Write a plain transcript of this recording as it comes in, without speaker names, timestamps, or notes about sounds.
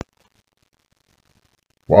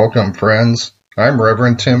Welcome, friends. I'm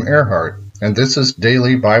Reverend Tim Earhart, and this is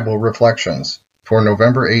Daily Bible Reflections for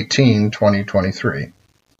November 18, 2023.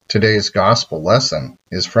 Today's Gospel lesson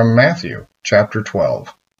is from Matthew, chapter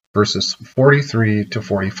 12, verses 43 to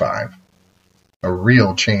 45. A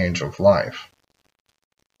real change of life.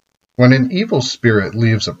 When an evil spirit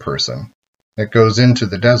leaves a person, it goes into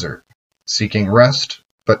the desert, seeking rest,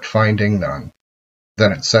 but finding none.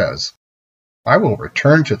 Then it says, "I will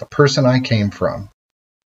return to the person I came from."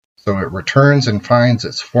 So it returns and finds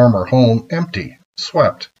its former home empty,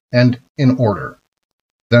 swept, and in order.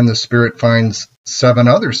 Then the spirit finds 7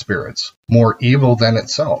 other spirits, more evil than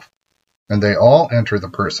itself, and they all enter the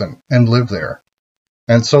person and live there.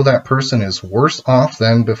 And so that person is worse off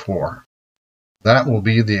than before. That will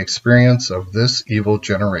be the experience of this evil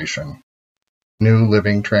generation. New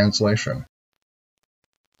Living Translation.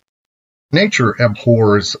 Nature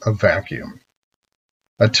abhors a vacuum.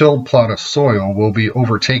 A tilled plot of soil will be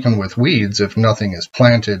overtaken with weeds if nothing is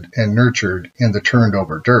planted and nurtured in the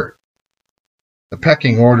turned-over dirt. The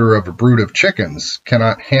pecking order of a brood of chickens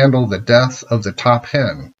cannot handle the death of the top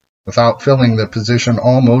hen without filling the position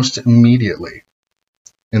almost immediately.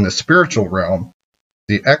 In the spiritual realm,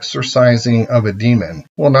 the exorcising of a demon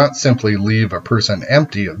will not simply leave a person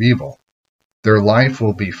empty of evil. Their life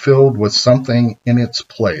will be filled with something in its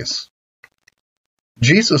place.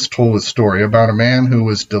 Jesus told a story about a man who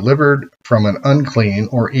was delivered from an unclean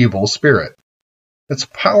or evil spirit. It's a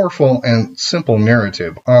powerful and simple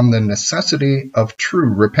narrative on the necessity of true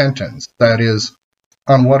repentance, that is,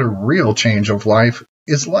 on what a real change of life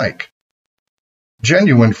is like.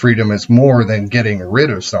 Genuine freedom is more than getting rid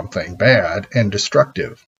of something bad and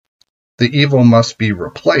destructive. The evil must be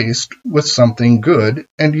replaced with something good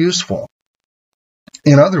and useful.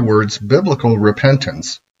 In other words, biblical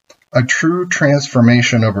repentance, a true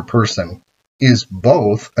transformation of a person, is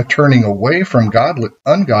both a turning away from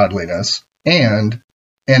ungodliness and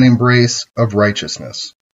an embrace of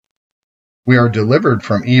righteousness. We are delivered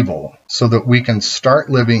from evil so that we can start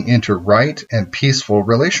living into right and peaceful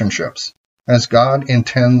relationships, as God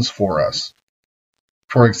intends for us.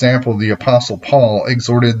 For example, the Apostle Paul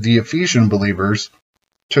exhorted the Ephesian believers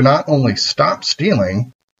to not only stop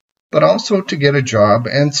stealing, but also to get a job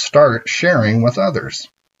and start sharing with others.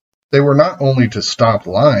 They were not only to stop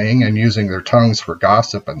lying and using their tongues for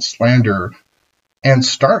gossip and slander, and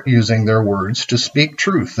start using their words to speak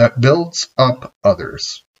truth that builds up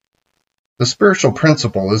others. The spiritual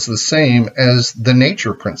principle is the same as the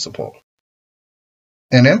nature principle.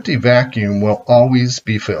 An empty vacuum will always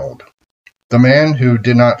be filled. The man who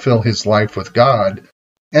did not fill his life with God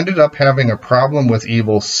ended up having a problem with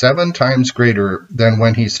evil 7 times greater than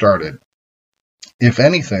when he started. If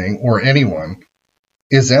anything or anyone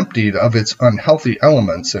is emptied of its unhealthy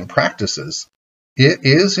elements and practices, it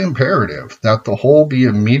is imperative that the whole be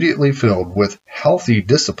immediately filled with healthy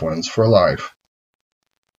disciplines for life.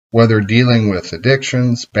 Whether dealing with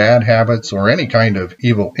addictions, bad habits, or any kind of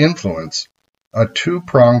evil influence, a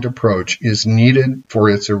 2-pronged approach is needed for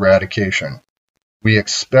its eradication. We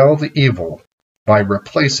expel the evil by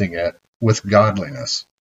replacing it with godliness.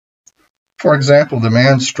 For example, the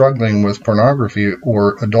man struggling with pornography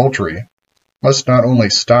or adultery must not only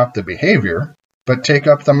stop the behavior, but take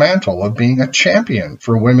up the mantle of being a champion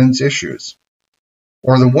for women's issues.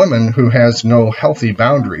 Or the woman who has no healthy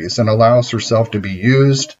boundaries and allows herself to be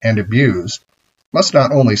used and abused must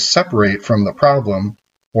not only separate from the problem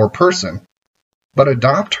or person, but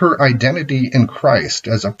adopt her identity in Christ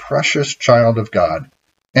as a precious child of God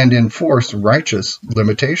and enforce righteous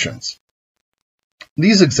limitations.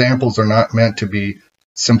 These examples are not meant to be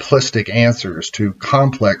simplistic answers to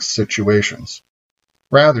complex situations.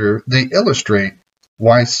 Rather, they illustrate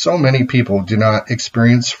why so many people do not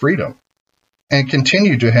experience freedom and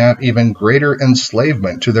continue to have even greater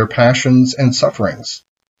enslavement to their passions and sufferings.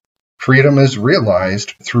 Freedom is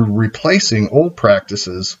realized through replacing old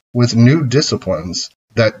practices with new disciplines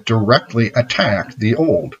that directly attack the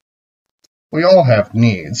old. We all have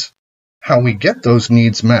needs. How we get those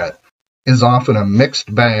needs met is often a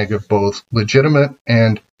mixed bag of both legitimate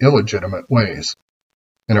and illegitimate ways.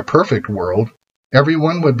 In a perfect world,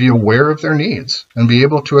 everyone would be aware of their needs and be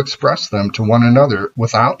able to express them to one another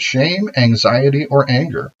without shame, anxiety, or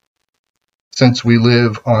anger. Since we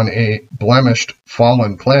live on a blemished,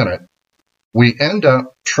 fallen planet, we end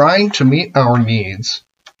up trying to meet our needs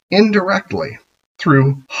indirectly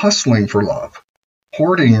through hustling for love,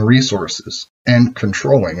 hoarding resources, and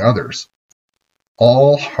controlling others.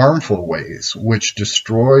 All harmful ways which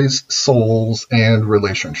destroys souls and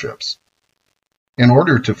relationships. In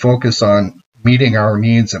order to focus on meeting our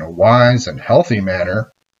needs in a wise and healthy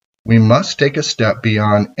manner, We must take a step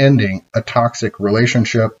beyond ending a toxic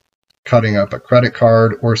relationship, cutting up a credit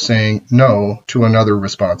card, or saying no to another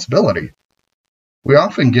responsibility. We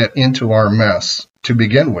often get into our mess to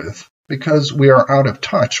begin with because we are out of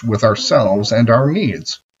touch with ourselves and our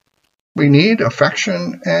needs. We need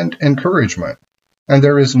affection and encouragement, and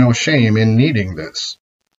there is no shame in needing this.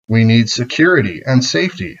 We need security and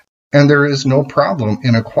safety, and there is no problem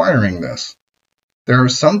in acquiring this. There are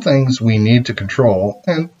some things we need to control,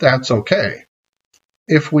 and that's okay.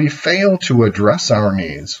 If we fail to address our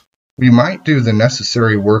needs, we might do the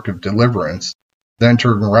necessary work of deliverance, then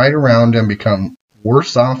turn right around and become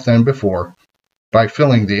worse off than before by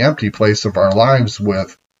filling the empty place of our lives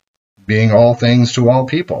with being all things to all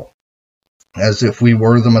people, as if we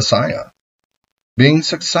were the Messiah. Being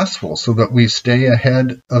successful so that we stay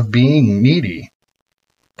ahead of being needy,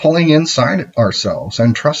 pulling inside ourselves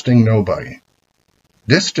and trusting nobody,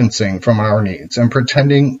 distancing from our needs and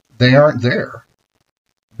pretending they aren't there,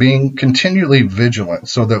 being continually vigilant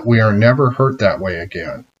so that we are never hurt that way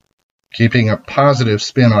again, keeping a positive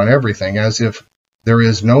spin on everything as if there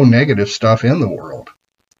is no negative stuff in the world,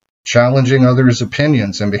 challenging others'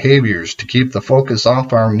 opinions and behaviors to keep the focus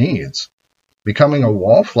off our needs, becoming a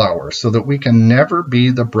wallflower so that we can never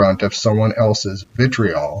be the brunt of someone else's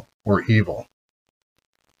vitriol or evil.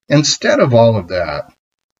 Instead of all of that,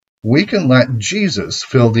 we can let Jesus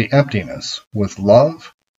fill the emptiness with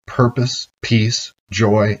love, purpose, peace,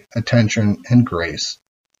 joy, attention, and grace.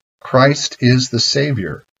 Christ is the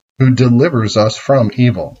Savior who delivers us from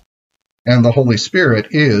evil, and the Holy Spirit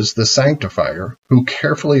is the sanctifier who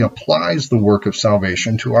carefully applies the work of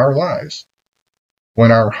salvation to our lives.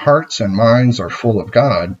 When our hearts and minds are full of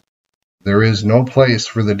God, there is no place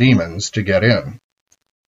for the demons to get in.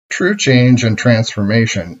 True change and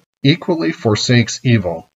transformation equally forsakes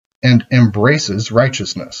evil and embraces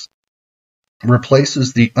righteousness,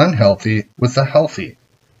 replaces the unhealthy with the healthy,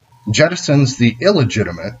 jettisons the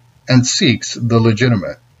illegitimate and seeks the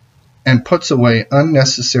legitimate, and puts away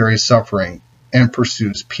unnecessary suffering and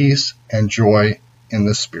pursues peace and joy in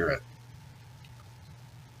the Spirit.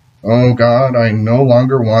 Oh God, I no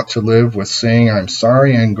longer want to live with saying I'm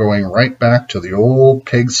sorry and going right back to the old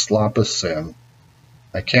pig slop of sin.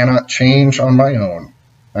 I cannot change on my own.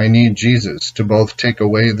 I need Jesus to both take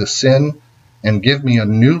away the sin and give me a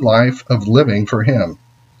new life of living for Him.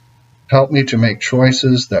 Help me to make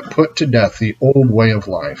choices that put to death the old way of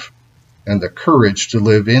life and the courage to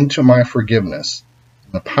live into my forgiveness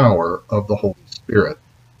and the power of the Holy Spirit.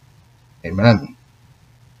 Amen.